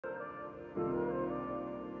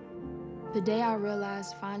The day I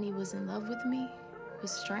realized Fani was in love with me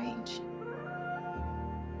was strange.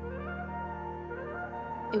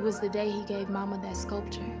 It was the day he gave Mama that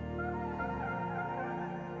sculpture.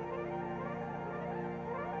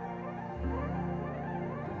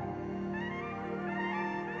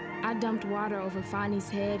 I dumped water over Fani's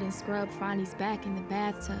head and scrubbed Fani's back in the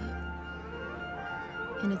bathtub.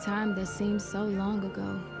 In a time that seems so long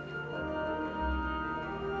ago.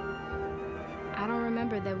 I don't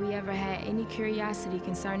remember that we ever had any curiosity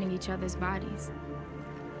concerning each other's bodies.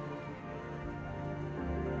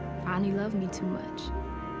 Fani loved me too much.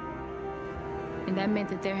 And that meant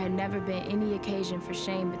that there had never been any occasion for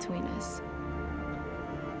shame between us.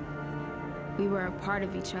 We were a part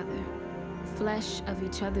of each other, flesh of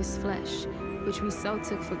each other's flesh, which we so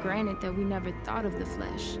took for granted that we never thought of the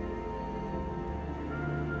flesh.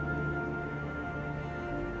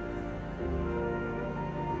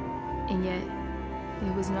 And yet,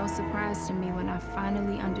 it was no surprise to me when I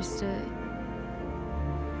finally understood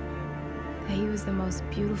that he was the most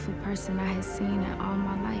beautiful person I had seen in all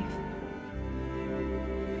my life.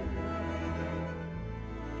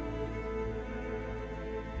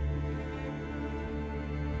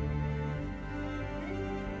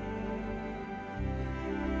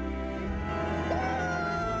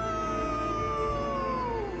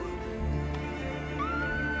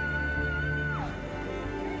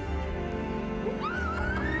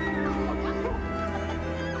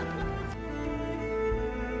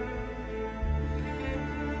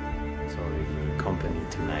 Company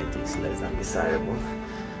tonight is less than desirable,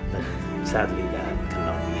 but sadly that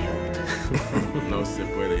cannot be helped. No se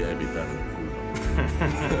puede evitar.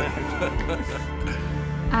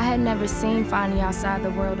 I had never seen Fani outside the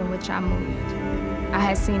world in which I moved. I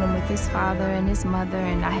had seen him with his father and his mother,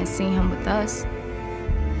 and I had seen him with us.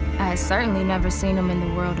 I had certainly never seen him in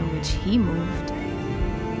the world in which he moved.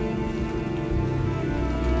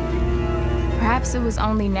 Perhaps it was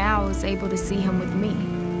only now I was able to see him with me.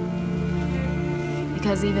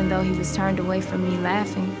 Because even though he was turned away from me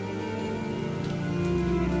laughing,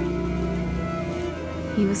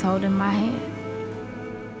 he was holding my hand.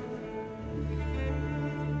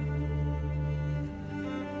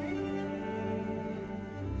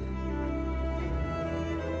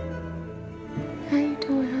 How you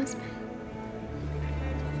doing, husband?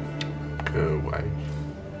 Good, wife.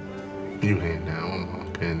 You ain't now, I'm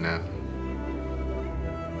up here now.